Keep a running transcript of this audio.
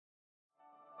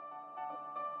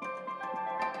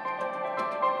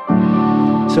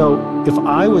So if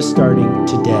I was starting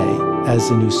today as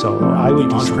a new solo, I would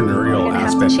do entrepreneurial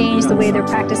aspect. Change the way they're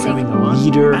practicing. Having a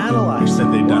leader. Analyze that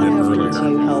they've done it earlier.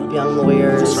 To help young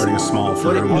lawyers. Starting a small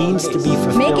What it firm. means to be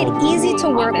fulfilled. Make it easy to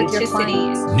work with your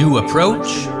clients. New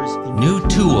approach, new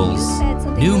tools,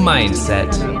 new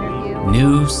mindset,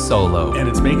 new solo. And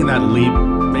it's making that leap.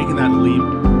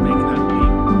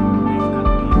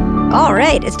 All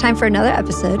right, it's time for another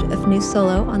episode of New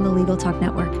Solo on the Legal Talk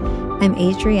Network. I'm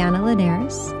Adriana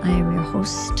Linares. I am your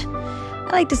host. I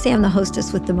like to say I'm the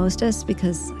hostess with the mostest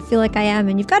because I feel like I am,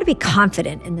 and you've got to be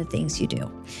confident in the things you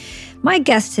do. My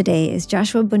guest today is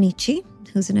Joshua Bonici,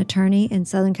 who's an attorney in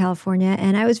Southern California,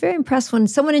 and I was very impressed when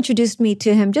someone introduced me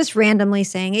to him just randomly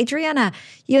saying, Adriana,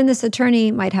 you and this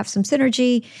attorney might have some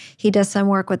synergy. He does some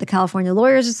work with the California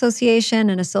Lawyers Association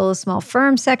and a solo small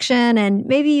firm section, and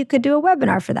maybe you could do a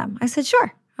webinar for them. I said,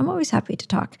 sure. I'm always happy to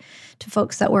talk to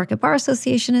folks that work at bar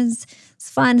associations. It's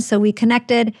fun. So we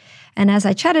connected. And as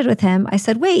I chatted with him, I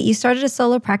said, wait, you started a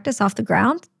solo practice off the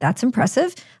ground? That's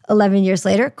impressive. 11 years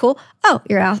later, cool. Oh,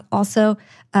 you're also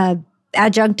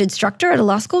adjunct instructor at a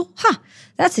law school? Huh,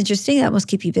 that's interesting. That must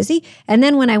keep you busy. And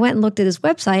then when I went and looked at his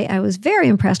website, I was very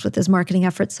impressed with his marketing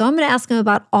efforts. So I'm going to ask him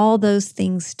about all those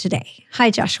things today. Hi,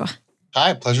 Joshua.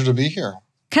 Hi, pleasure to be here.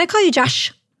 Can I call you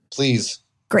Josh? Please.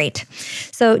 Great.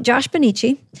 So Josh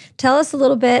Bonici, tell us a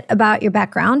little bit about your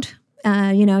background.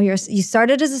 You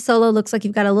started as a solo. Looks like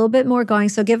you've got a little bit more going.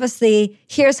 So give us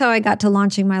here's how I got to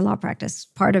launching my law practice,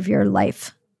 part of your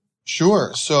life.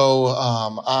 Sure. So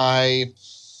I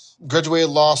graduated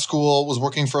law school, was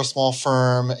working for a small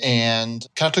firm, and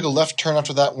kind of took a left turn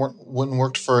after that. Went and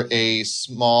worked for a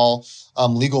small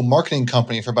legal marketing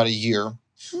company for about a year.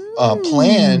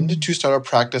 Planned to start a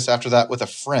practice after that with a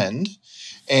friend.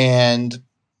 And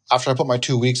after I put my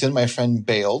 2 weeks in, my friend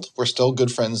bailed. We're still good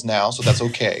friends now, so that's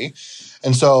okay.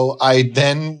 And so I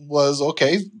then was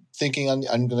thinking I'm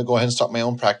going to go ahead and start my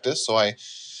own practice. So I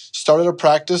started a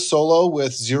practice solo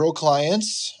with 0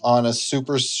 clients on a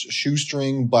super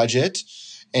shoestring budget,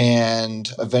 and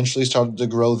eventually started to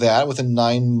grow that. Within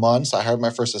 9 months, I hired my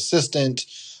first assistant.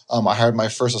 I hired my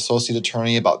first associate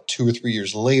attorney about 2 or 3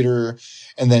 years later,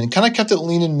 and then kind of kept it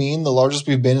lean and mean. The largest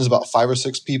we've been is about 5 or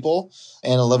 6 people.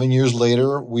 And 11 years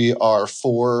later, we are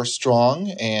 4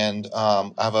 strong, and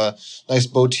I have a nice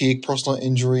boutique personal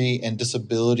injury and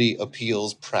disability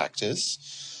appeals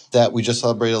practice that we just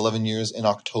celebrated 11 years in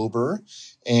October.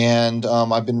 And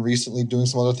I've been recently doing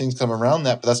some other things kind of around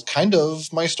that, but that's kind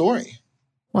of my story.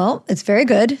 Well, it's very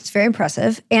good. It's very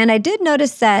impressive. And I did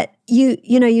notice that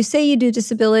you say you do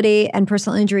disability and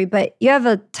personal injury, but you have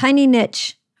a tiny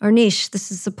niche or niche.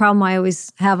 This is the problem I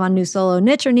always have on New Solo,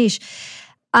 niche or niche,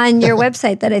 on your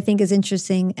website that I think is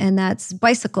interesting, and that's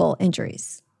bicycle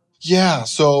injuries. Yeah.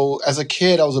 So as a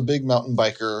kid, I was a big mountain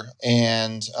biker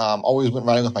and always went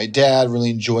riding with my dad, really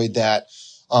enjoyed that.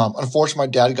 Unfortunately,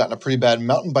 my dad had gotten a pretty bad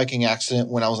mountain biking accident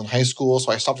when I was in high school,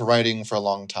 so I stopped riding for a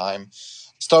long time.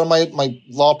 Started my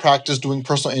law practice doing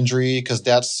personal injury because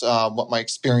that's what my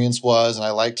experience was. And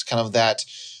I liked kind of that,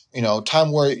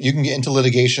 time where you can get into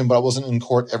litigation, but I wasn't in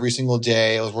court every single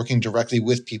day. I was working directly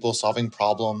with people, solving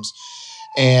problems.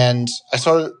 And I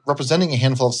started representing a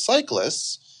handful of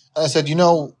cyclists. And I said,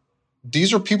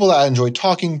 these are people that I enjoy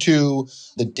talking to.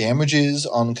 The damages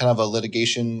on kind of a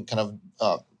litigation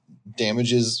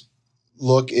damages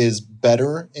look is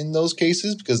better in those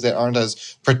cases because they aren't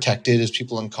as protected as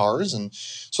people in cars. And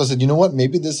so I said, you know what,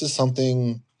 maybe this is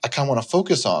something I kind of want to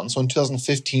focus on. So in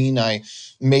 2015, I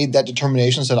made that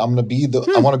determination, said I want to be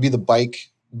the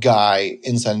bike guy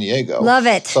in San Diego. Love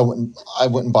it. So I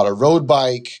went and bought a road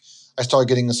bike. I started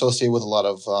getting associated with a lot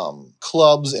of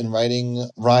clubs and riding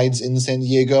rides in San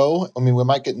Diego. I mean, we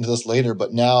might get into this later,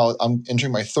 but now I'm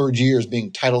entering my 3rd year as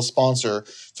being title sponsor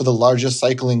for the largest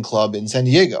cycling club in San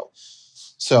Diego.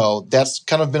 So that's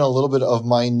kind of been a little bit of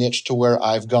my niche to where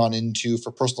I've gone into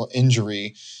for personal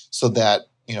injury so that,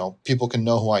 people can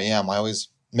know who I am. I always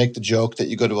make the joke that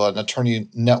you go to an attorney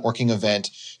networking event,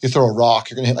 you throw a rock,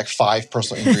 you're going to hit like 5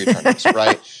 personal injury attorneys,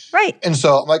 right? Right. And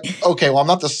so I'm like, okay, well, I'm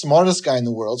not the smartest guy in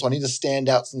the world, so I need to stand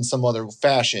out in some other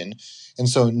fashion. And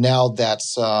so now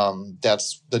that's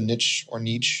the niche or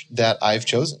niche that I've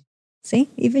chosen. See,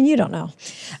 even you don't know.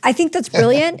 I think that's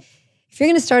brilliant. If you're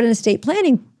going to start an estate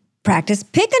planning practice,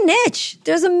 pick a niche.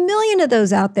 There's a million of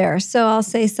those out there. So I'll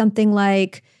say something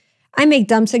like, I make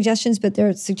dumb suggestions, but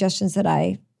they're suggestions that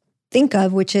I think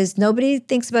of, which is nobody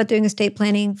thinks about doing estate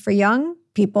planning for young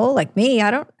people like me. I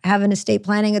don't have an estate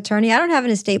planning attorney. I don't have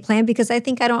an estate plan because I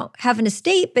think I don't have an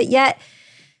estate, but yet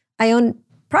I own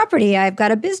property. I've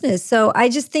got a business. So I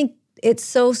just think it's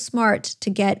so smart to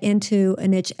get into a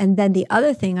niche. And then the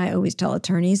other thing I always tell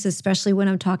attorneys, especially when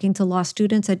I'm talking to law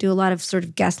students, I do a lot of sort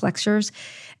of guest lectures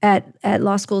at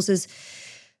law schools, is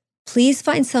please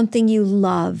find something you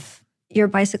love. Your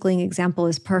bicycling example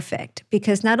is perfect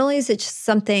because not only is it just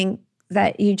something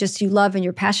that you love and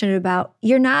you're passionate about,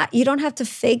 you don't have to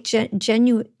fake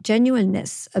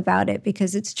genuineness about it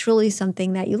because it's truly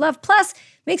something that you love. Plus,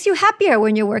 makes you happier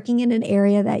when you're working in an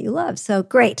area that you love. So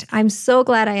great. I'm so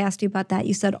glad I asked you about that.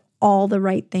 You said all the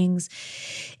right things.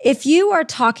 If you are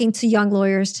talking to young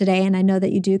lawyers today, and I know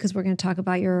that you do because we're going to talk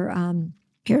about your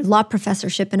law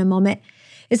professorship in a moment,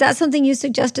 is that something you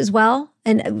suggest as well?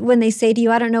 And when they say to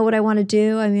you, I don't know what I want to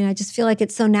do, I mean, I just feel like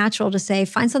it's so natural to say,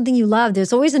 find something you love.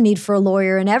 There's always a need for a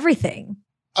lawyer in everything.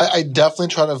 I definitely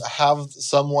try to have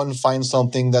someone find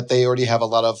something that they already have a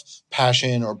lot of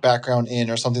passion or background in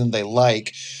or something that they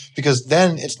like, because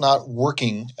then it's not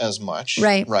working as much,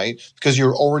 right? Because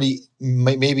you're already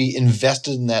maybe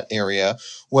invested in that area,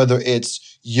 whether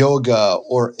it's yoga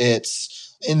or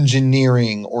it's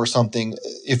engineering or something.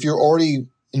 If you're already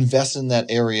invested in that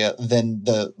area, then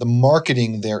the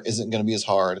marketing there isn't going to be as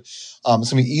hard. It's going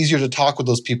to be easier to talk with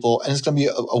those people, and it's going to be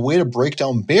a way to break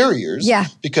down barriers. Yeah.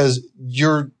 Because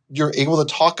you're able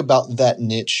to talk about that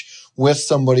niche with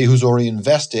somebody who's already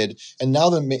invested, and now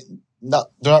they're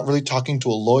not really talking to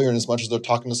a lawyer in as much as they're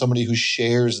talking to somebody who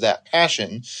shares that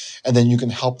passion, and then you can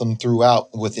help them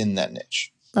throughout within that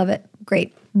niche. Love it.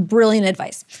 Great. Brilliant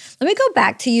advice. Let me go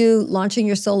back to you launching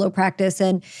your solo practice.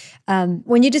 And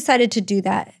when you decided to do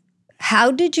that,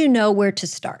 how did you know where to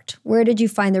start? Where did you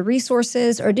find the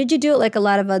resources? Or did you do it like a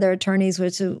lot of other attorneys,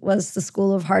 which was the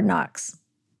school of hard knocks?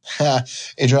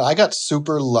 Adrian, I got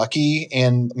super lucky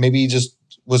and maybe just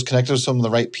was connected with some of the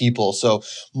right people. So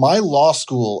my law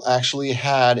school actually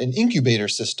had an incubator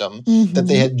system that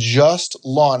they had just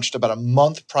launched about a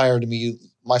month prior to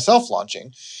myself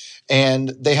launching. And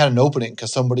they had an opening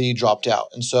because somebody dropped out.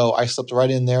 And so I slipped right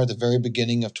in there at the very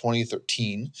beginning of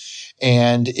 2013.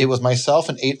 And it was myself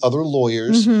and 8 other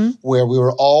lawyers where we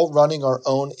were all running our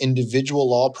own individual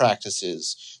law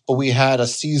practices. But we had a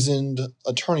seasoned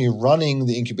attorney running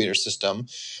the incubator system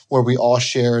where we all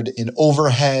shared in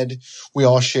overhead. We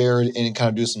all shared and kind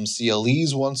of do some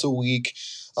CLEs once a week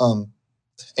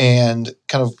and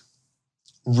kind of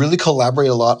really collaborate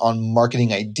a lot on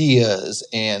marketing ideas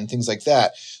and things like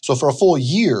that. So for a full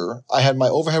year, my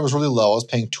overhead was really low. I was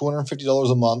paying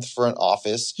 $250 a month for an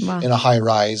office in a high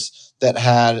rise that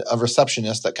had a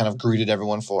receptionist that kind of greeted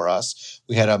everyone for us.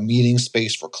 We had a meeting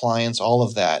space for clients, all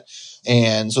of that.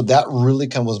 And so that really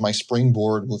kind of was my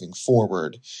springboard moving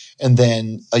forward. And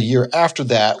then a year after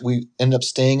that, we ended up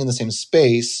staying in the same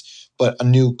space, but a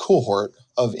new cohort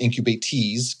of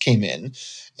incubatees came in.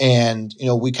 And,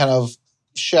 we kind of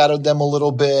shadowed them a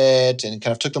little bit and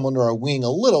kind of took them under our wing a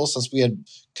little since we had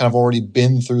kind of already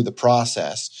been through the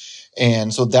process.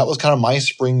 And so that was kind of my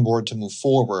springboard to move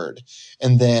forward.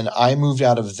 And then I moved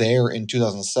out of there in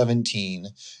 2017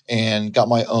 and got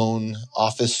my own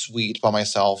office suite by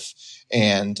myself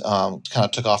and kind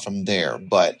of took off from there.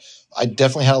 But I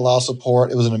definitely had a lot of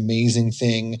support. It was an amazing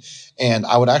thing. And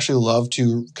I would actually love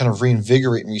to kind of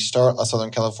reinvigorate and restart a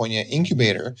Southern California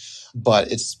incubator.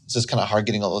 But it's just kind of hard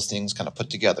getting all those things kind of put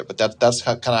together. But that's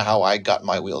kind of how I got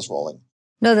my wheels rolling.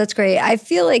 No, that's great. I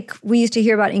feel like we used to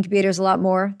hear about incubators a lot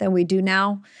more than we do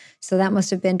now. So that must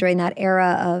have been during that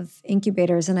era of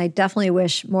incubators. And I definitely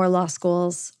wish more law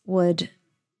schools would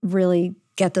really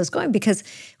get those going because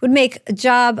it would make a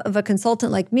job of a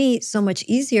consultant like me so much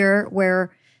easier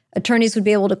where attorneys would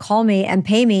be able to call me and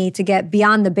pay me to get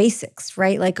beyond the basics,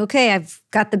 right? Like, okay, I've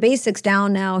got the basics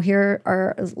down now. Here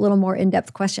are a little more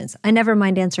in-depth questions. I never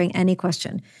mind answering any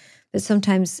question, but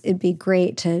sometimes it'd be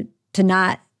great to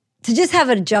just have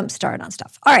a jump start on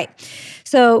stuff. All right.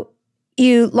 So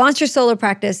you launched your solo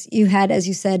practice. You had, as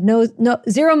you said, no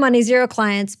zero money, zero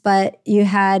clients, but you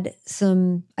had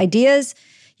some ideas.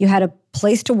 You had a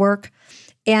place to work.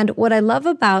 And what I love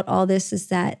about all this is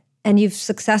that, and you've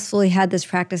successfully had this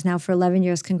practice now for 11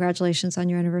 years. Congratulations on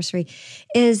your anniversary.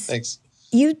 Thanks.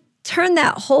 You turned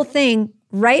that whole thing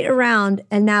right around,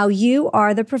 and now you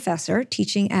are the professor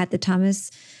teaching at the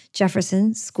Thomas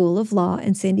Jefferson School of Law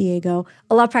in San Diego,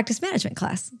 a law practice management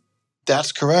class.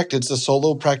 That's correct. It's a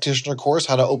solo practitioner course,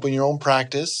 how to open your own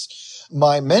practice.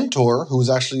 My mentor, who was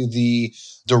actually the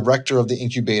director of the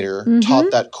incubator,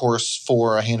 taught that course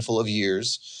for a handful of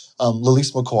years.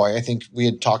 Lalise McCoy, I think we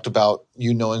had talked about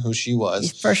you knowing who she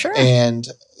was. For sure. And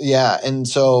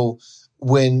so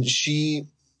when she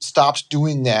stopped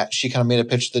doing that, she kind of made a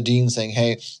pitch to the dean saying,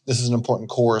 hey, this is an important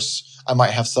course. I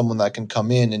might have someone that can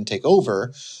come in and take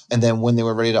over. And then when they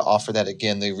were ready to offer that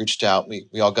again, they reached out. We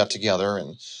all got together,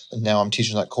 and now I'm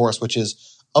teaching that course, which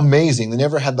is amazing. They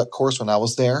never had that course when I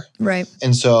was there. Right.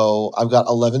 And so I've got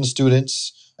 11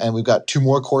 students, and we've got 2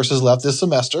 more courses left this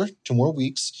semester, 2 more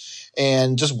weeks,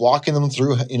 and just walking them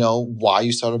through, why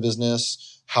you start a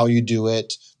business, how you do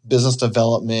it, business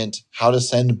development, how to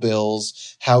send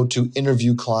bills, how to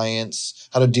interview clients,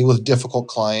 how to deal with difficult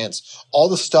clients, all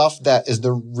the stuff that is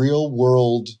the real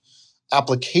world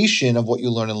application of what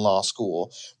you learn in law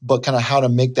school, but kind of how to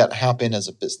make that happen as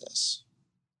a business.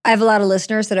 I have a lot of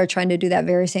listeners that are trying to do that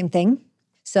very same thing.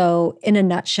 So in a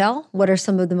nutshell, what are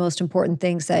some of the most important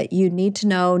things that you need to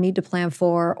know, need to plan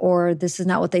for, or this is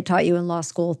not what they taught you in law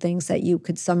school, things that you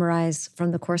could summarize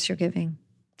from the course you're giving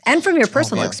and from your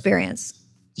personal experience?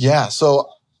 Yeah. So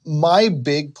my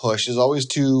big push is always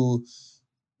to,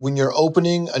 when you're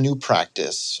opening a new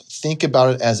practice, think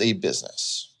about it as a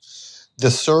business.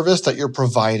 The service that you're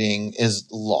providing is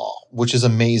law, which is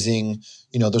amazing.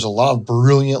 There's a lot of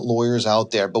brilliant lawyers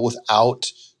out there, but without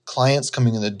clients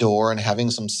coming in the door and having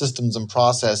some systems and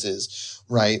processes,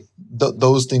 right,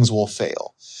 those things will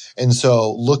fail. And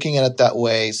so looking at it that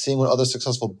way, seeing what other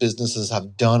successful businesses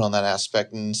have done on that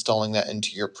aspect and installing that into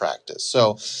your practice.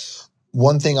 So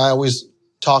one thing I always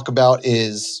talk about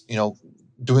is,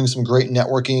 doing some great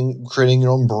networking, creating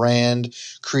your own brand,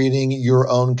 creating your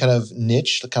own kind of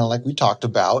niche, kind of like we talked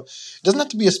about. It doesn't have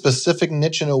to be a specific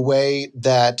niche in a way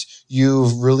that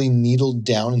you've really needled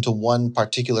down into one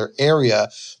particular area,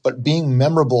 but being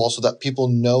memorable so that people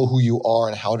know who you are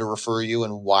and how to refer you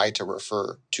and why to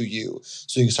refer to you.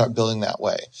 So you can start building that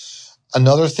way.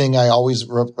 Another thing I always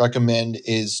recommend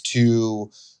is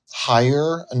to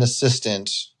hire an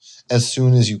assistant as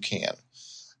soon as you can.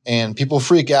 And people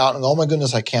freak out and, oh my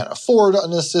goodness, I can't afford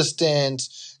an assistant.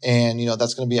 And,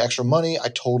 that's going to be extra money. I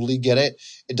totally get it.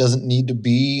 It doesn't need to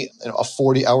be a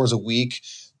 40 hours a week,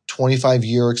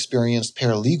 25-year experienced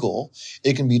paralegal.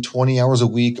 It can be 20 hours a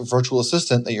week virtual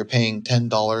assistant that you're paying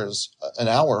 $10 an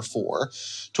hour for,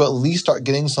 to at least start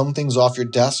getting some things off your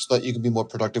desk so that you can be more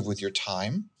productive with your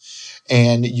time.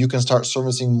 And you can start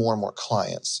servicing more and more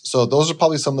clients. So those are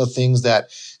probably some of the things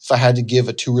that, if I had to give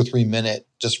a 2 or 3 minute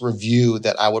just review,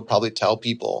 that I would probably tell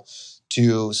people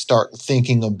to start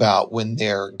thinking about when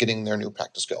they're getting their new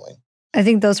practice going. I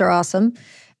think those are awesome.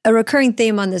 A recurring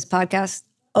theme on this podcast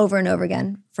over and over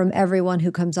again from everyone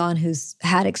who comes on who's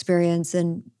had experience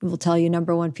and will tell you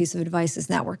number one piece of advice is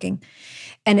networking.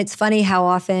 And it's funny how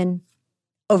often,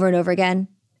 over and over again,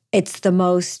 it's the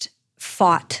most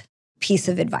fought piece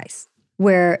of advice,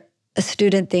 where a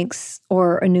student thinks,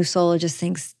 or a new sologist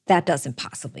thinks, that doesn't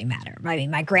possibly matter. I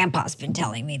mean, my grandpa's been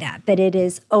telling me that. But it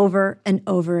is over and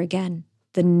over again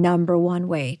the number one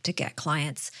way to get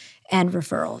clients and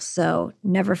referrals. So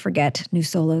never forget, new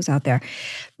solos out there.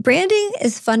 Branding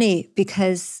is funny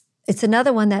because it's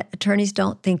another one that attorneys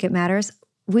don't think it matters.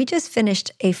 We just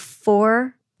finished a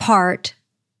 4-part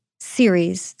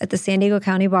series at the San Diego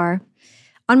County Bar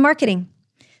on marketing.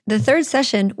 The 3rd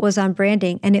session was on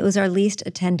branding, and it was our least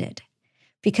attended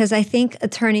because I think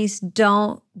attorneys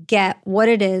don't get what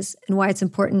it is and why it's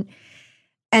important.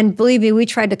 And believe me, we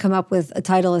tried to come up with a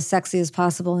title as sexy as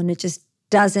possible, and it just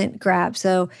doesn't grab.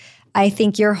 So I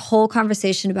think your whole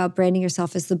conversation about branding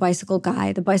yourself as the bicycle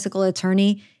guy, the bicycle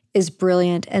attorney, is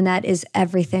brilliant, and that is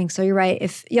everything. So you're right.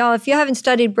 If you haven't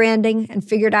studied branding and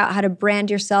figured out how to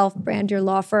brand yourself, brand your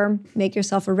law firm, make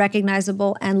yourself a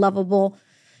recognizable and lovable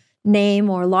name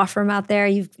or law firm out there,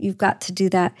 you've got to do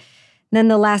that. And then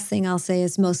the last thing I'll say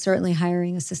is most certainly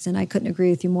hiring assistant. I couldn't agree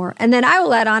with you more. And then I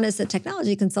will add on as a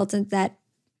technology consultant that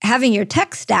having your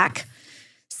tech stack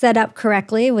set up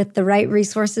correctly with the right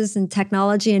resources and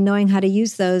technology and knowing how to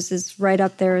use those is right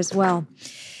up there as well.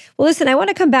 Well, listen, I want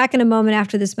to come back in a moment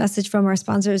after this message from our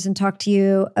sponsors and talk to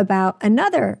you about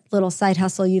another little side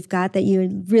hustle you've got that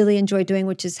you really enjoy doing,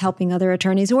 which is helping other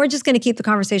attorneys. And we're just going to keep the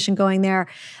conversation going there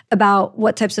about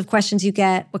what types of questions you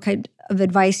get, what kind of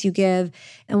advice you give,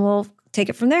 and we'll take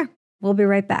it from there. We'll be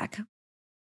right back.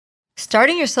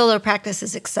 Starting your solo practice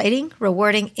is exciting,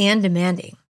 rewarding, and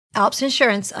demanding. Alps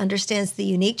Insurance understands the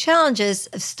unique challenges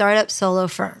of startup solo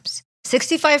firms.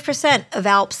 65% of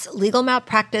Alps legal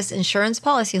malpractice insurance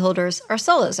policyholders are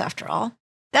solos, after all.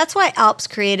 That's why Alps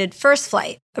created First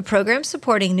Flight, a program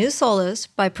supporting new solos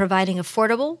by providing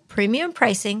affordable, premium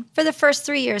pricing for the first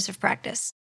 3 years of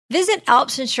practice. Visit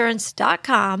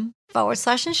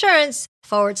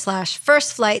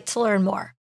alpsinsurance.com/insurance/First Flight to learn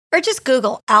more. Or just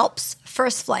Google Alps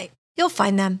First Flight. You'll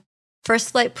find them. First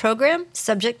Flight program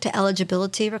subject to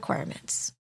eligibility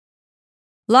requirements.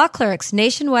 Law Clerk's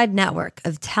nationwide network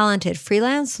of talented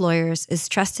freelance lawyers is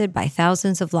trusted by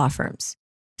thousands of law firms.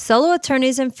 Solo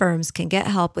attorneys and firms can get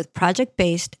help with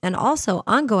project-based and also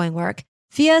ongoing work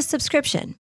via a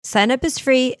subscription. Sign up is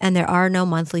free and there are no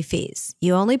monthly fees.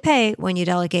 You only pay when you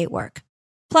delegate work.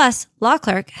 Plus, Law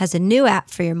Clerk has a new app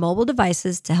for your mobile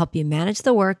devices to help you manage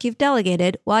the work you've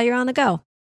delegated while you're on the go.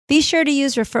 Be sure to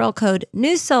use referral code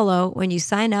NEWSOLO when you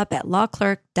sign up at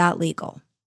lawclerk.legal.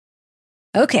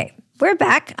 Okay, we're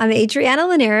back. I'm Adriana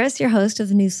Linares, your host of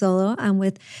the New Solo. I'm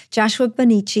with Joshua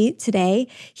Bonici today.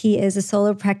 He is a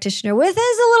solo practitioner is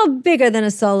a little bigger than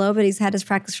a solo, but he's had his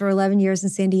practice for 11 years in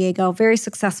San Diego. Very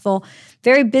successful,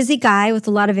 very busy guy with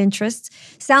a lot of interests.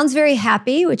 Sounds very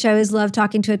happy, which I always love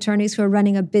talking to attorneys who are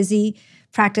running a busy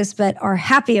practice but are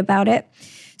happy about it.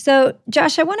 So,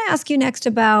 Josh, I want to ask you next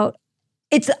about,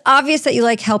 it's obvious that you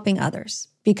like helping others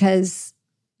because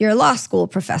you're a law school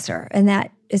professor, and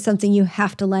that is something you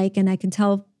have to like. And I can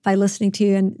tell by listening to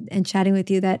you and chatting with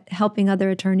you that helping other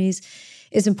attorneys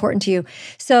is important to you.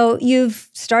 So you've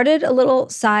started a little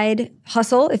side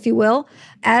hustle, if you will,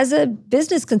 as a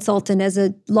business consultant, as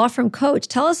a law firm coach.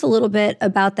 Tell us a little bit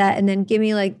about that, and then give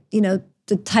me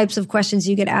the types of questions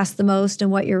you get asked the most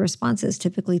and what your response is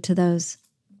typically to those.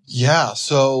 Yeah.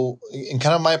 So in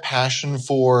kind of my passion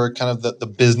for kind of the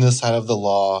business side of the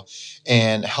law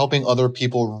and helping other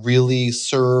people really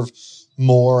serve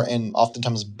more and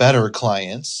oftentimes better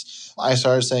clients, I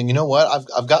started saying, you know what,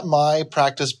 I've got my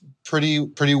practice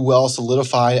pretty well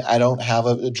solidified. I don't have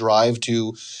a drive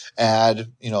to add,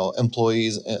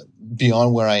 employees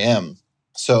beyond where I am.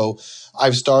 So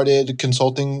I've started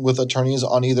consulting with attorneys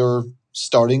on either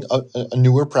starting a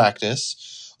newer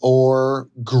practice or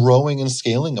growing and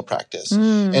scaling a practice.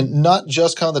 And not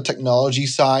just kind of the technology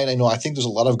side. I think there's a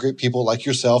lot of great people like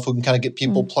yourself who can kind of get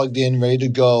people plugged in, ready to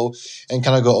go, and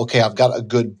kind of go, okay, I've got a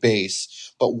good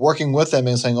base. But working with them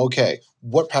and saying, okay,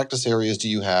 what practice areas do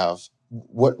you have?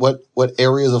 What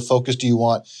areas of focus do you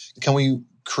want? Can we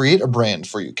create a brand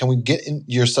for you? Can we get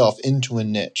yourself into a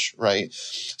niche, right?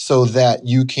 So that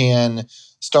you can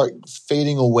start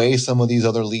fading away some of these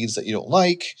other leads that you don't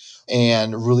like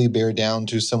and really bear down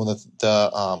to some of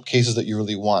the cases that you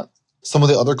really want. Some of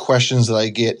the other questions that I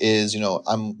get is,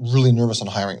 I'm really nervous on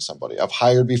hiring somebody. I've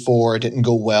hired before, it didn't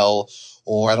go well,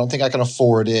 or I don't think I can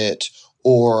afford it,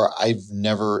 or I've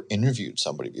never interviewed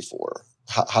somebody before.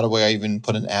 How do I even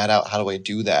put an ad out? How do I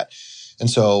do that? And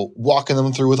so walking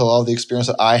them through with a lot of the experience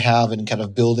that I have and kind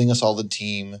of building a solid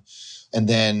team, and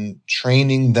then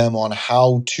training them on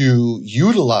how to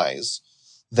utilize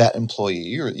that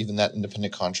employee or even that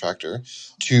independent contractor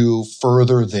to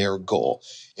further their goal.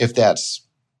 If that's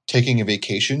taking a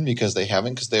vacation because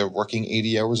they're working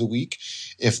 80 hours a week,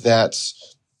 if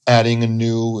that's adding a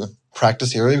new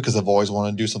practice area because they've always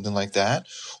wanted to do something like that,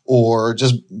 or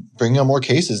just bringing on more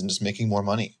cases and just making more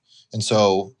money. And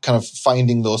so kind of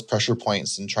finding those pressure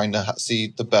points and trying to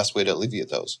see the best way to alleviate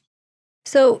those.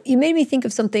 So you made me think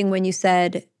of something when you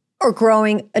said, or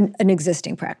growing an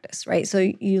existing practice, right? So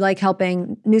you like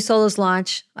helping new solos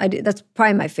launch. That's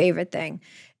probably my favorite thing.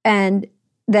 And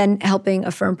then helping a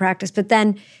firm practice. But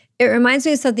then it reminds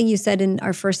me of something you said in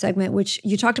our first segment, which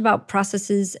you talked about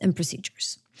processes and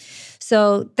procedures.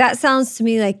 So that sounds to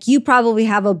me like you probably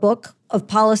have a book of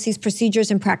policies,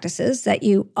 procedures, and practices that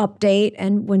you update.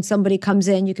 And when somebody comes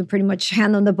in, you can pretty much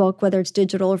hand them the book, whether it's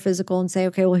digital or physical, and say,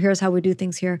 okay, well, here's how we do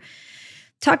things here.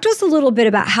 Talk to us a little bit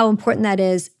about how important that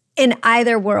is in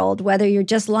either world, whether you're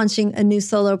just launching a new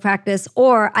solo practice,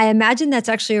 or I imagine that's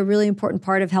actually a really important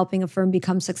part of helping a firm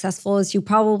become successful is you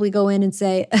probably go in and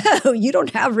say, oh, you don't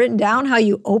have written down how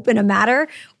you open a matter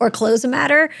or close a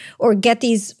matter or get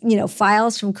these,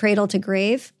 files from cradle to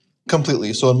grave.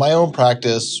 Completely. So in my own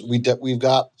practice, we've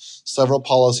got several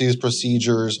policies,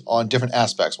 procedures on different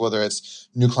aspects, whether it's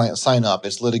new client sign up,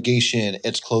 it's litigation,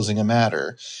 it's closing a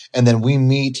matter. And then we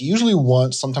meet usually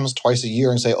once, sometimes twice a year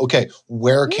and say, okay,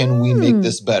 where can we make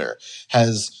this better?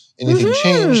 Has anything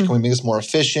changed? Can we make this more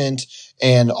efficient?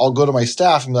 And I'll go to my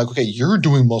staff and be like, okay, you're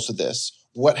doing most of this.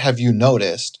 What have you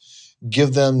noticed?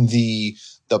 Give them the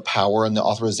power and the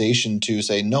authorization to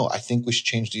say, no, I think we should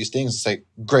change these things, and say,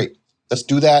 great. Let's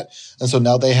do that. And so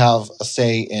now they have a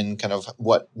say in kind of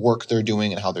what work they're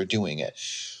doing and how they're doing it.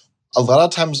 A lot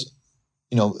of times,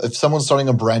 if someone's starting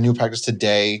a brand new practice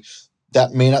today,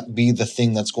 that may not be the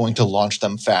thing that's going to launch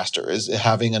them faster, is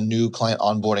having a new client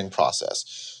onboarding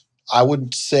process. I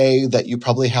would say that you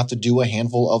probably have to do a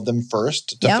handful of them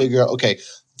first to figure out, okay,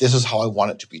 this is how I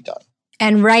want it to be done.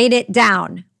 And write it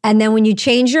down. And then when you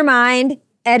change your mind,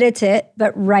 edit it,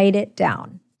 but write it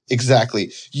down.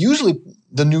 Exactly. Usually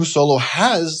the new solo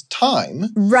has time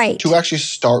to actually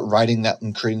start writing that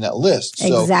and creating that list.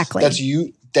 So exactly. that's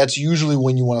you that's usually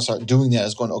when you want to start doing that,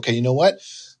 is going, okay, you know what?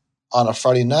 On a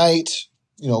Friday night,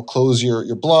 close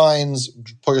your blinds,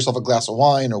 pour yourself a glass of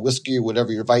wine or whiskey or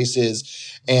whatever your vice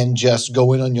is, and just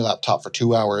go in on your laptop for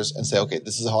 2 hours and say, okay,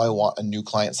 this is how I want a new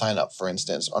client sign up, for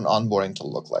instance, on onboarding to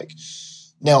look like.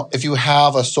 Now, if you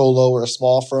have a solo or a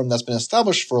small firm that's been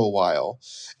established for a while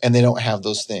and they don't have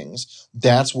those things,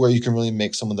 that's where you can really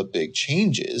make some of the big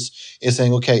changes, is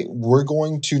saying, okay, we're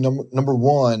going to, number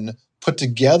one, put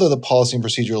together the policy and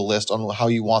procedural list on how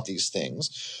you want these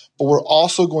things. But we're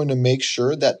also going to make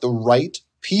sure that the right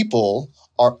people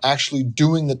are actually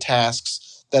doing the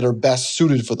tasks that are best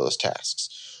suited for those tasks.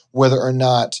 Whether or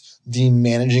not the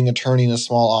managing attorney in a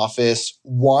small office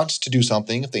wants to do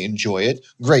something, if they enjoy it,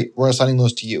 great, we're assigning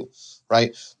those to you,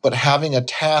 right? But having a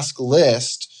task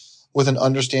list with an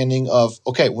understanding of,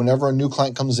 okay, whenever a new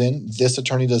client comes in, this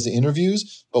attorney does the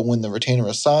interviews, but when the retainer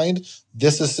is signed,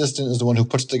 this assistant is the one who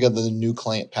puts together the new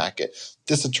client packet.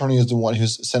 This attorney is the one who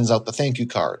sends out the thank you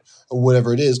card or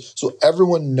whatever it is. So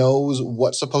everyone knows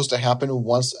what's supposed to happen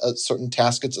once a certain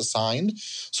task gets assigned.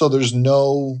 So there's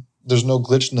no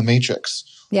glitch in the matrix,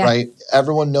 right?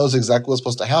 Everyone knows exactly what's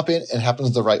supposed to happen. It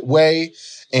happens the right way.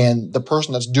 And the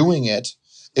person that's doing it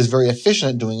is very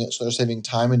efficient at doing it. So they're saving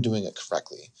time and doing it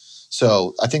correctly.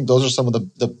 So I think those are some of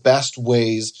the best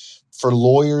ways for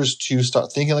lawyers to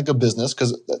start thinking like a business,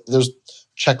 because there's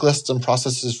checklists and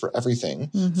processes for everything,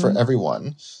 for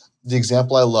everyone. The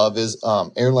example I love is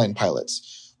airline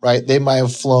pilots, right? They might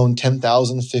have flown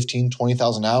 10,000, 15,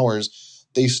 20,000 hours.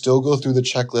 They still go through the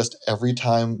checklist every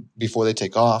time before they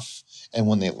take off and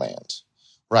when they land,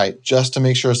 right? Just to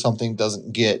make sure something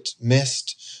doesn't get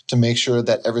missed, to make sure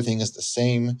that everything is the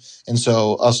same. And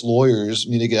so us lawyers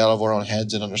need to get out of our own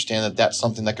heads and understand that that's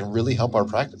something that can really help our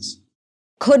practice.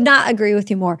 Could not agree with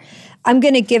you more. I'm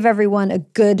going to give everyone a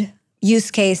good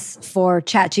use case for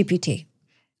ChatGPT.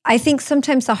 I think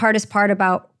sometimes the hardest part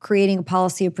about creating a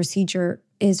policy or procedure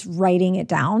is writing it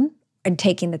down and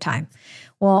taking the time.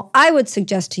 Well, I would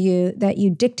suggest to you that you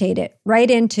dictate it right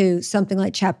into something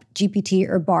like ChatGPT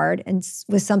or Bard, and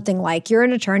with something like, you're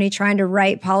an attorney trying to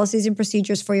write policies and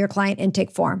procedures for your client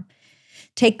intake form.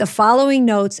 Take the following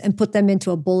notes and put them into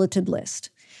a bulleted list.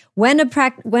 When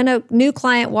a new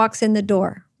client walks in the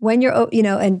door, when you're,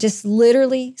 and just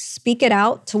literally speak it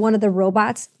out to one of the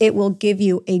robots, it will give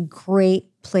you a great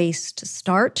place to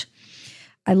start.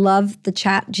 I love the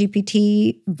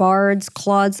ChatGPT, Bards,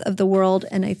 Claudes of the world,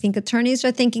 and I think attorneys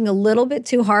are thinking a little bit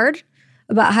too hard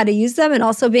about how to use them and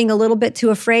also being a little bit too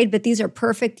afraid, but these are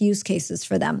perfect use cases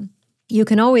for them. You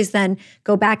can always then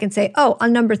go back and say, oh,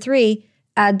 on number 3,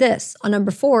 add this. On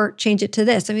number 4, change it to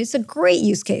this. I mean, it's a great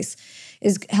use case,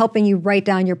 is helping you write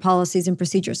down your policies and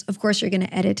procedures. Of course, you're going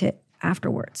to edit it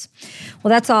afterwards. Well,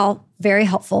 that's all very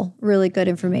helpful, really good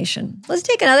information. Let's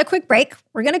take another quick break.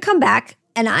 We're going to come back,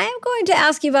 and I am going to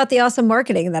ask you about the awesome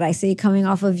marketing that I see coming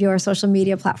off of your social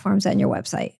media platforms and your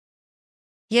website.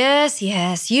 Yes,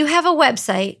 you have a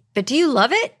website, but do you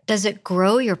love it? Does it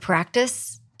grow your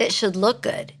practice? It should look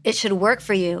good. It should work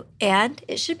for you, and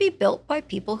it should be built by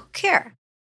people who care.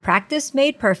 Practice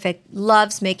Made Perfect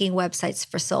loves making websites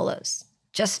for solos,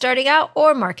 just starting out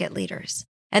or market leaders.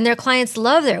 And their clients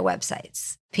love their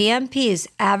websites. PMP's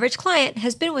average client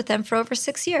has been with them for over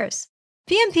 6 years.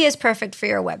 PMP is perfect for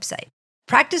your website.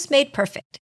 Practice Made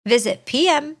Perfect. Visit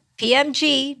pmg.com/solo.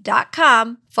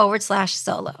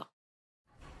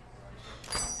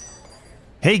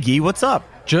 Hey, Guy, what's up?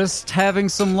 Just having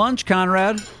some lunch,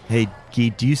 Conrad. Hey, Guy,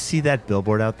 do you see that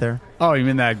billboard out there? Oh, you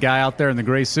mean that guy out there in the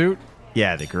gray suit?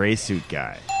 Yeah, the gray suit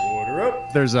guy. Order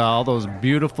up. There's all those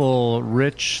beautiful,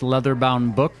 rich,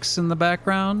 leather-bound books in the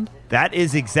background. That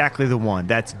is exactly the one.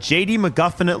 That's J.D.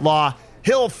 McGuffin at Law.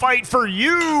 He'll fight for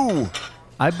you!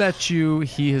 I bet you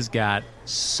he has got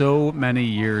so many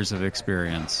years of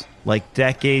experience. Like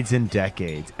decades and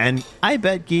decades. And I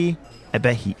bet he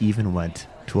even went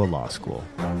to a law school.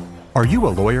 Are you a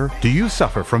lawyer? Do you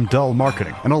suffer from dull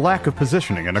marketing and a lack of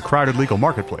positioning in a crowded legal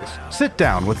marketplace? Sit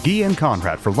down with Guy and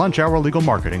Conrad for Lunch Hour Legal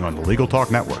Marketing on the Legal Talk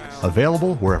Network.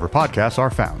 Available wherever podcasts are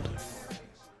found.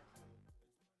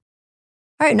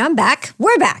 All right, now I'm back.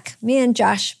 We're back. Me and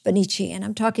Josh Bonici, and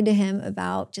I'm talking to him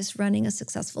about just running a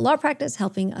successful law practice,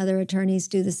 helping other attorneys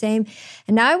do the same.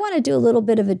 And now I want to do a little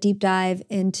bit of a deep dive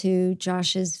into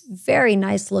Josh's very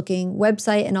nice-looking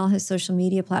website and all his social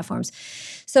media platforms.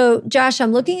 So, Josh,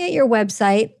 I'm looking at your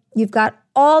website. You've got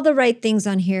all the right things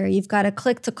on here. You've got a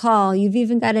click to call. You've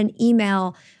even got an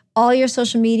email All your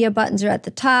social media buttons are at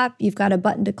the top. You've got a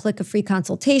button to click a free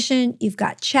consultation. You've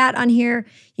got chat on here.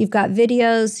 You've got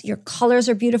videos. Your colors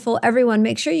are beautiful. Everyone,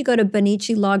 make sure you go to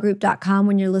bonnicilawgroup.com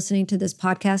when you're listening to this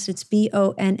podcast. It's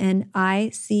BONNICI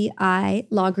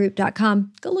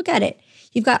lawgroup.com. Go look at it.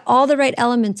 You've got all the right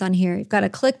elements on here. You've got a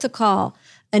click to call,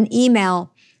 an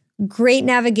email, great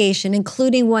navigation,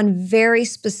 including one very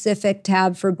specific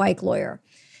tab for bike lawyer.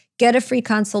 Get a free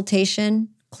consultation.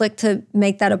 Click to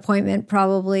make that appointment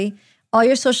probably. All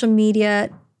your social media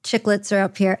chiclets are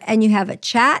up here. And you have a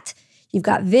chat. You've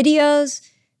got videos,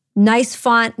 nice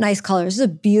font, nice colors. This is a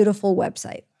beautiful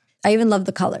website. I even love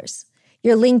the colors.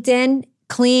 Your LinkedIn,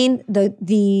 clean.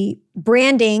 The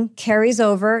branding carries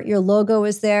over. Your logo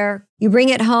is there. You bring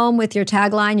it home with your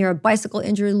tagline. You're a bicycle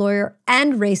injury lawyer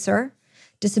and racer,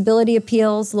 disability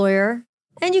appeals lawyer,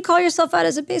 and you call yourself out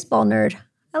as a baseball nerd.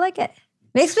 I like it.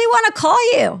 Makes me want to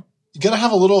call you. You got to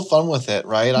have a little fun with it,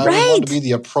 right? I want to be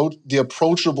the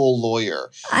approachable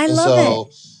lawyer. I love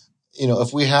it. You know,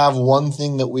 if we have one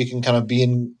thing that we can kind of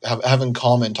have in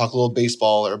common, talk a little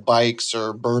baseball or bikes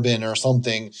or bourbon or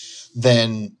something,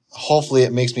 then hopefully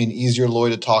it makes me an easier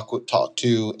lawyer to talk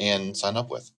to and sign up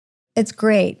with. It's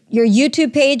great. Your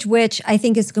YouTube page, which I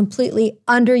think is a completely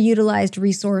underutilized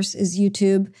resource, is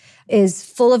YouTube, is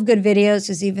full of good videos.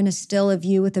 There's even a still of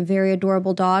you with a very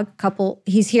adorable dog.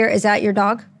 He's here. Is that your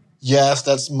dog? Yes,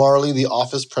 that's Marley, the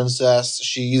office princess.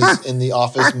 She's in the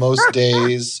office most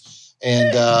days.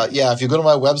 And if you go to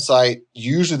my website,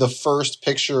 usually the first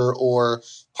picture or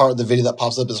part of the video that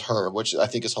pops up is her, which I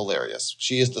think is hilarious.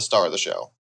 She is the star of the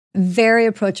show. Very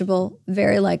approachable,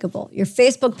 very likable. Your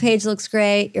Facebook page looks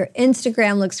great. Your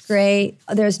Instagram looks great.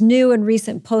 There's new and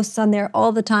recent posts on there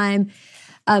all the time.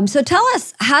 So tell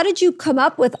us, how did you come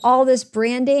up with all this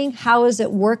branding? How is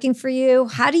it working for you?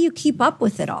 How do you keep up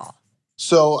with it all?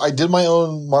 So I did my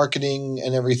own marketing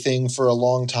and everything for a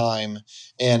long time.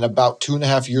 And about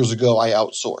 2.5 years ago, I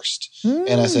outsourced.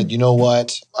 And I said, you know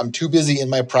what? I'm too busy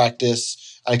in my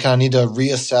practice. I kind of need to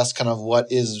reassess kind of what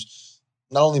is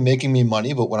not only making me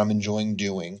money, but what I'm enjoying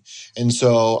doing. And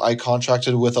so I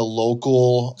contracted with a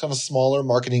local kind of smaller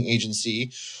marketing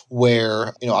agency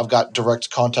where, you know, I've got direct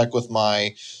contact with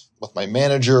my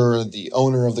manager, the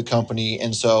owner of the company.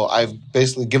 And so I've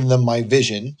basically given them my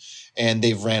vision and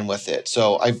they've ran with it.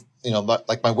 So I've, you know,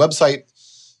 like my website,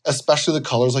 especially the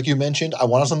colors, like you mentioned, I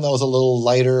wanted something that was a little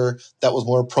lighter, that was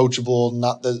more approachable,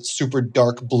 not the super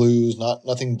dark blues,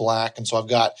 nothing black. And so I've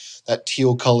got that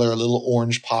teal color, a little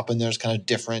orange pop in there is kind of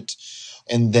different.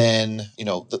 And then, you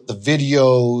know, the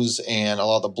videos and a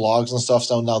lot of the blogs and stuff,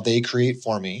 so now they create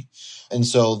for me. And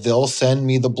so they'll send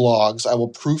me the blogs. I will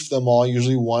proof them all,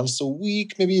 usually once a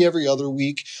week, maybe every other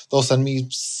week. They'll send me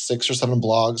 6 or 7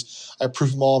 blogs. I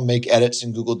proof them all, make edits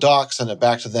in Google Docs, send it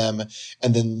back to them,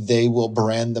 and then they will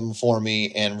brand them for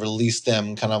me and release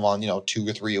them kind of on, 2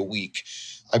 or 3 a week.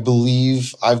 I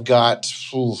believe I've got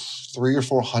 300 or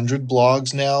 400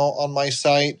 blogs now on my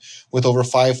site with over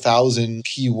 5,000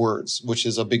 keywords, which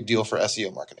is a big deal for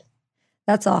SEO marketing.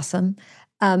 That's awesome.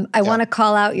 I want to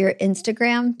call out your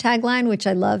Instagram tagline, which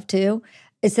I love too.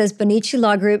 It says Bonici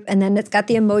Law Group, and then it's got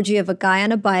the emoji of a guy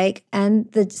on a bike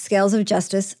and the scales of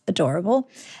justice,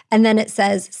 adorable. And then it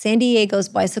says San Diego's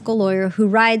bicycle lawyer who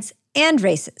rides and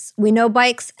races. We know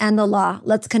bikes and the law.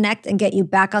 Let's connect and get you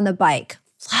back on the bike.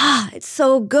 It's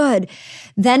so good.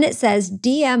 Then it says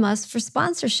DM us for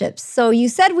sponsorships. So you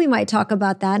said we might talk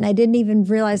about that, and I didn't even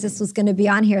realize this was going to be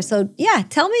on here. So yeah,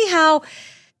 tell me how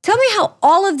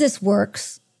all of this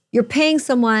works. You're paying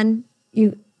someone,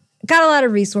 you got a lot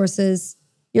of resources,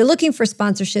 you're looking for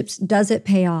sponsorships. Does it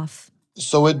pay off?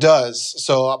 So it does.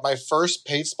 So my first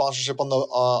paid sponsorship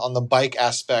on the bike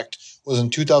aspect was in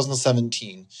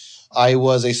 2017. I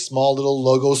was a small little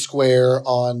logo square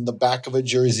on the back of a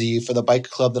jersey for the bike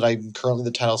club that I'm currently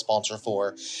the title sponsor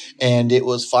for. And it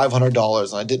was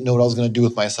 $500. And I didn't know what I was going to do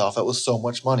with myself. That was so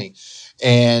much money.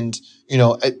 And,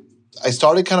 I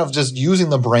started kind of just using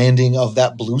the branding of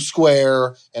that blue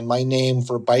square and my name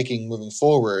for biking moving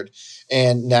forward.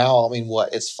 And now,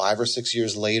 it's 5 or 6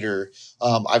 years later,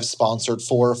 I've sponsored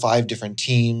 4 or 5 different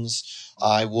teams.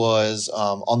 I was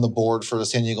on the board for the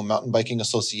San Diego Mountain Biking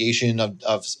Association. I've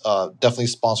definitely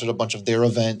sponsored a bunch of their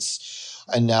events.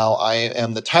 And now I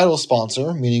am the title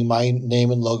sponsor, meaning my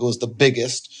name and logo is the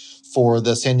biggest for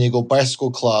the San Diego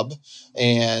Bicycle Club.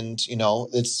 And,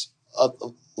 it's a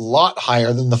lot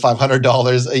higher than the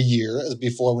 $500 a year as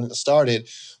before when it started.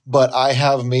 But I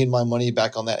have made my money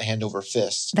back on that hand over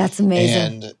fist. That's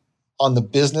amazing. And on the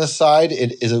business side,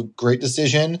 it is a great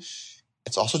decision.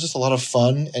 It's also just a lot of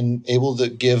fun and able to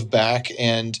give back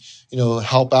and,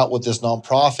 help out with this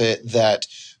nonprofit that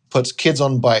puts kids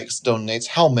on bikes, donates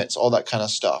helmets, all that kind of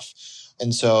stuff.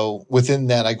 And so within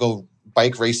that, I go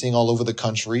bike racing all over the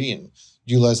country and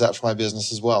utilize that for my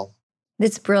business as well.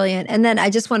 It's brilliant. And then I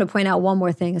just want to point out one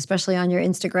more thing, especially on your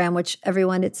Instagram, which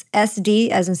everyone, it's SD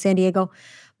as in San Diego.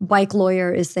 Bike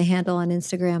Lawyer is the handle on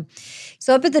Instagram.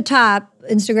 So up at the top,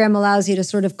 Instagram allows you to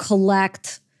sort of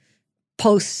collect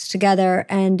posts together,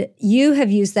 and you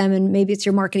have used them, and maybe it's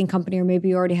your marketing company or maybe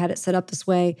you already had it set up this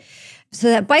way, so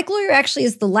that Bike Lawyer actually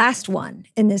is the last one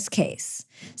in this case.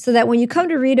 So that when you come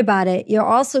to read about it, you're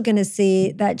also going to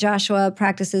see that Joshua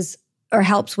practices or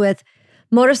helps with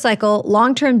motorcycle,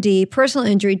 long-term D, personal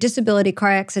injury, disability, car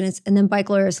accidents, and then Bike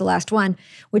Lawyer is the last one,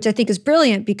 which I think is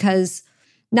brilliant because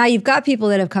now you've got people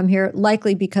that have come here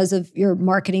likely because of your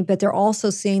marketing, but they're also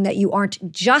seeing that you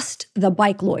aren't just the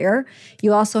bike lawyer.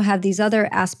 You also have these other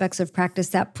aspects of practice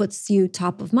that puts you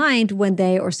top of mind when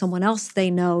they or someone else they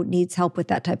know needs help with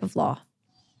that type of law.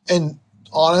 And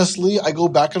honestly, I go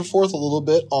back and forth a little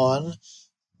bit on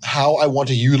how I want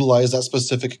to utilize that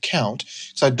specific account.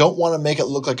 So I don't want to make it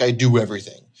look like I do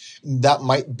everything. That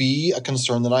might be a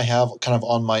concern that I have kind of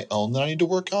on my own that I need to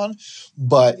work on.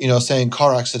 But, saying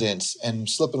car accidents and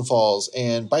slip and falls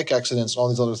and bike accidents and all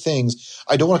these other things,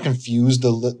 I don't want to confuse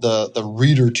the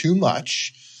reader too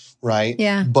much, right?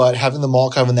 Yeah. But having them all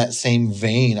kind of in that same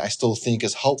vein, I still think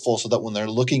is helpful so that when they're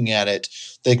looking at it,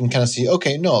 they can kind of see,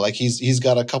 okay, no, like he's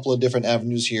got a couple of different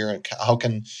avenues here, and how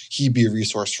can he be a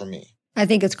resource for me? I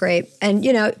think it's great. And,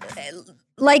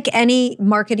 like any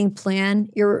marketing plan,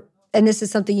 and this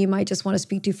is something you might just want to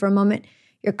speak to for a moment,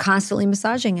 you're constantly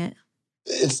massaging it.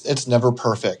 It's never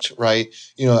perfect, right?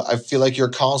 I feel like you're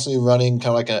constantly running kind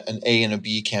of like an A and a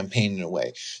B campaign in a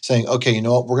way, saying, okay, you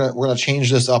know what, we're gonna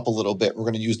change this up a little bit. We're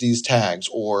gonna use these tags,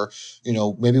 or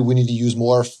maybe we need to use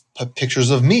more pictures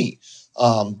of me.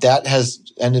 That has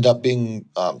ended up being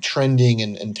trending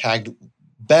and tagged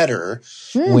better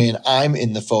when I'm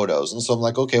in the photos. And so I'm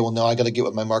like, okay, well, now I got to get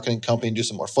with my marketing company and do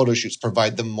some more photo shoots,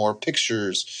 provide them more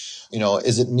pictures.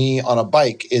 Is it me on a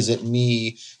bike? Is it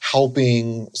me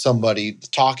helping somebody,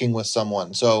 talking with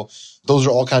someone? So those are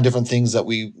all kind of different things that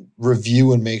we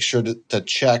review and make sure to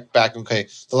check back. Okay,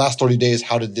 the last 30 days,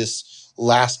 how did this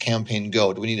last campaign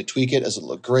go? Do we need to tweak it? Does it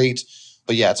look great?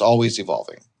 But yeah, it's always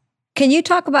evolving. Can you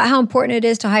talk about how important it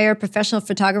is to hire a professional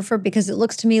photographer? Because it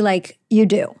looks to me like you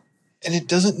do. And it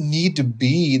doesn't need to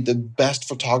be the best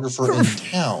photographer in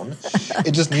town.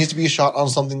 It just needs to be shot on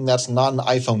something that's not an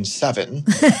iPhone 7,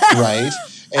 right?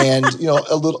 And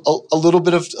a little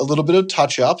bit of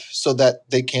touch up so that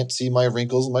they can't see my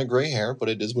wrinkles and my gray hair, but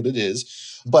it is what it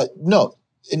is. But no,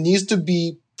 it needs to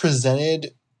be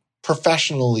presented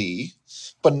professionally,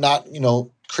 but not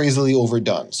crazily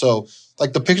overdone. So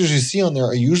like the pictures you see on there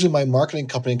are usually my marketing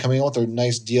company coming out with their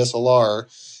nice DSLR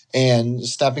and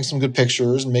snapping some good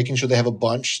pictures and making sure they have a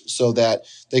bunch so that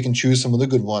they can choose some of the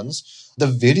good ones. The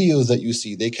videos that you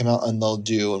see, they come out and they'll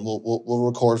do, and we'll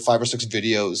record 5 or 6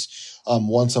 videos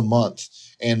once a month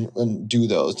and do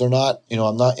those. They're not,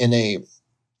 I'm not in a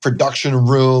production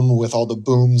room with all the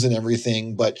booms and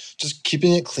everything, but just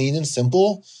keeping it clean and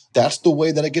simple. That's the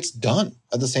way that it gets done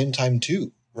at the same time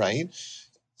too, right?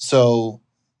 So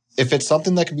if it's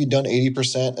something that can be done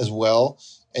 80% as well,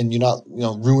 and you're not,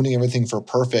 ruining everything for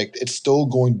perfect, it's still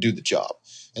going to do the job.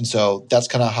 And so that's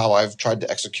kind of how I've tried to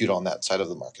execute on that side of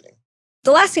the marketing.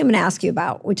 The last thing I'm going to ask you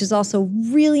about, which is also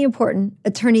really important,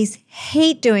 attorneys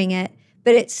hate doing it,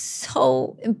 but it's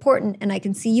so important, and I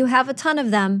can see you have a ton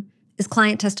of them, is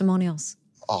client testimonials.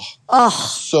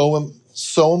 So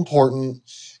important.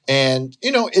 And,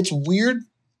 it's weird.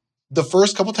 The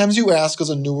first couple times you ask as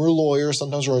a newer lawyer,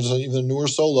 sometimes or as even a newer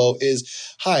solo,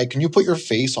 is, hi, can you put your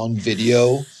face on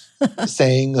video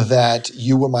saying that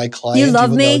you were my client you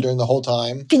love even me? though during the whole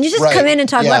time? Can you just come in and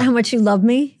talk about how much you love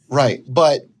me? Right.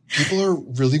 But people are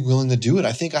really willing to do it.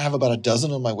 I think I have about a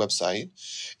dozen on my website.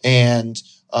 And,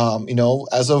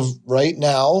 as of right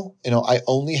now, I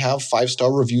only have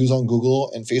 5-star reviews on Google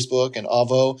and Facebook and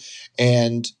Avvo.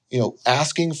 And,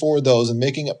 asking for those and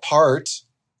making it part,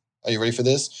 are you ready for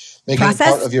this? Making it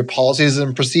part of your policies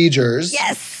and procedures.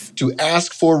 Yes. To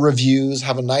ask for reviews,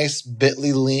 have a nice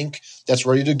bit.ly link that's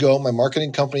ready to go. My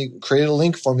marketing company created a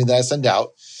link for me that I send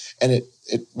out. And it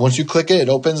once you click it, it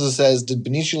opens and says, did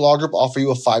Benicia Law Group offer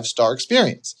you a 5-star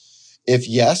experience? If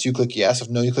yes, you click yes. If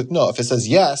no, you click no. If it says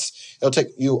yes, it'll take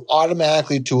you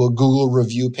automatically to a Google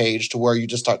review page to where you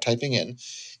just start typing in.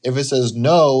 If it says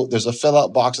no, there's a fill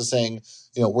out box of saying,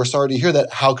 we're sorry to hear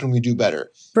that. How can we do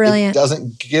better? Brilliant. It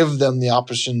doesn't give them the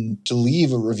option to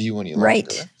leave a review any longer.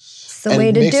 Right. It's the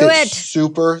way to do it. It makes it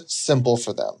super simple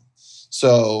for them.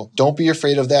 So don't be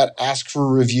afraid of that. Ask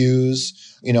for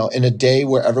reviews. In a day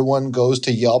where everyone goes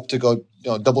to Yelp to go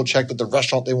double check that the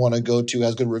restaurant they want to go to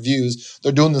has good reviews,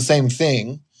 they're doing the same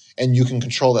thing, and you can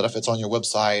control that if it's on your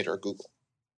website or Google.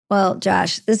 Well,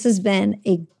 Josh, this has been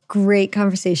a great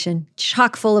conversation,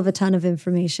 chock full of a ton of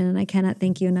information. And I cannot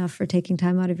thank you enough for taking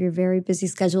time out of your very busy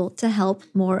schedule to help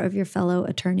more of your fellow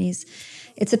attorneys.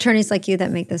 It's attorneys like you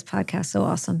that make this podcast so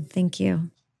awesome. Thank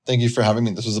you. Thank you for having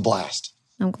me. This was a blast.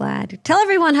 I'm glad. Tell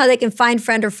everyone how they can find,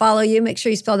 friend, or follow you. Make sure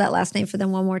you spell that last name for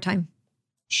them one more time.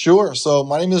 Sure. So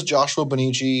my name is Joshua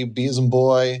Bonici, B as in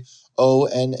boy,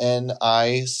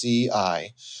 Onnici.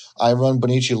 I run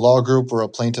Bonici Law Group. We're a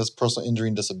plaintiff's personal injury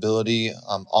and disability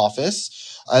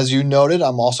office. As you noted,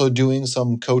 I'm also doing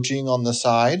some coaching on the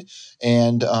side,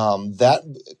 and that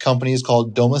company is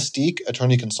called Domestique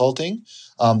Attorney Consulting.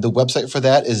 The website for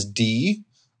that is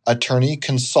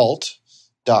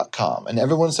dattorneyconsult.com. And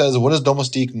everyone says, what does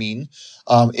domestique mean?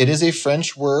 It is a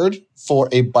French word for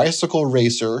a bicycle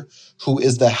racer who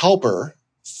is the helper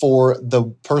for the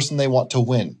person they want to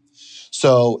win.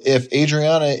 So if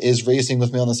Adriana is racing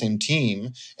with me on the same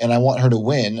team and I want her to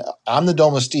win, I'm the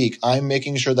domestique. I'm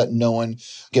making sure that no one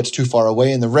gets too far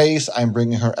away in the race. I'm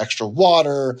bringing her extra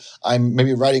water. I'm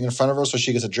maybe riding in front of her so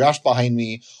she gets a draft behind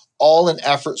me, all in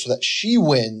effort so that she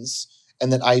wins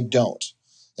and that I don't.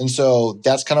 And so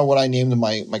that's kind of what I named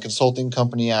my consulting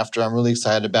company after. I'm really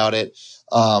excited about it.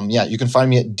 You can find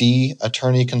me at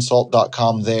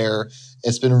dattorneyconsult.com there.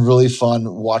 It's been really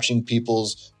fun watching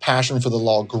people's passion for the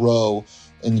law grow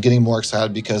and getting more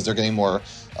excited because they're getting more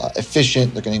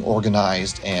efficient, they're getting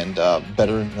organized, and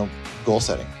better goal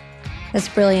setting. That's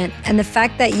brilliant. And the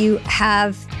fact that you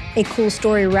have a cool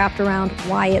story wrapped around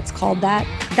why it's called that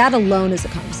alone is a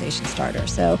conversation starter.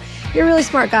 So you're a really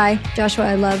smart guy, Joshua.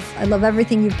 I love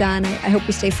everything you've done. I hope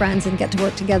we stay friends and get to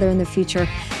work together in the future.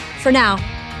 For now,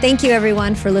 thank you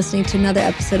everyone for listening to another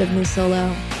episode of New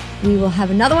Solo. We will have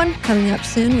another one coming up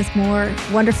soon with more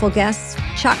wonderful guests,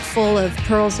 chock full of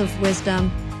pearls of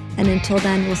wisdom. And until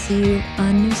then, we'll see you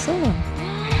on New Solo.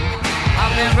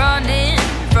 I've been running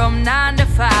from 9 to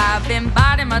 5, been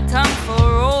biting my tongue for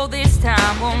all this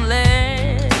time. Won't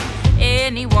let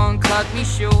anyone cut me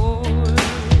short.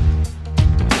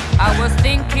 I was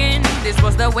thinking this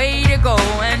was the way to go,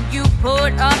 and you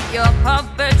put up your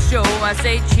puppet show. I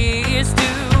say cheers to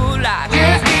life.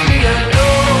 Just leave me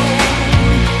alone.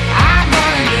 I'm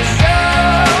running the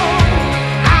show.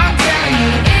 I'm telling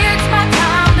you, it's my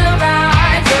time to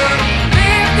rise up,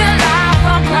 live the life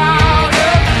I'm proud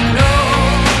of. No,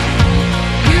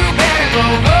 you better go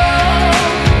home.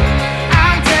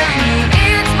 I'm telling you,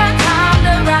 it's my time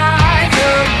to rise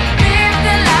up, live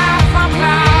the life I'm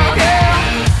proud of.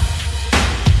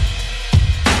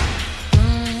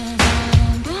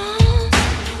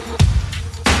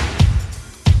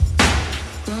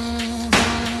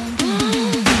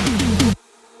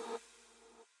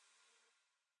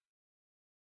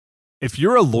 If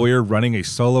you're a lawyer running a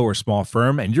solo or small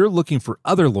firm and you're looking for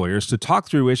other lawyers to talk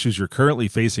through issues you're currently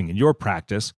facing in your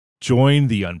practice, join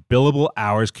the Unbillable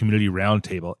Hours Community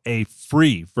Roundtable, a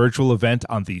free virtual event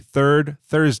on the third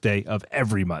Thursday of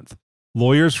every month.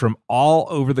 Lawyers from all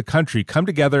over the country come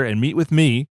together and meet with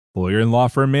me, lawyer and law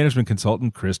firm management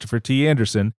consultant Christopher T.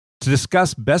 Anderson, to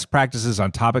discuss best practices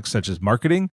on topics such as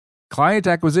marketing, client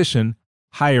acquisition,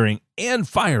 hiring and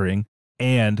firing,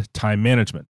 and time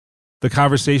management. The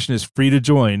conversation is free to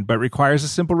join, but requires a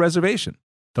simple reservation.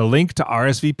 The link to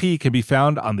RSVP can be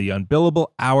found on the Unbillable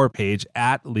Hour page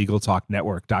at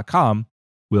LegalTalkNetwork.com.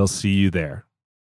 We'll see you there.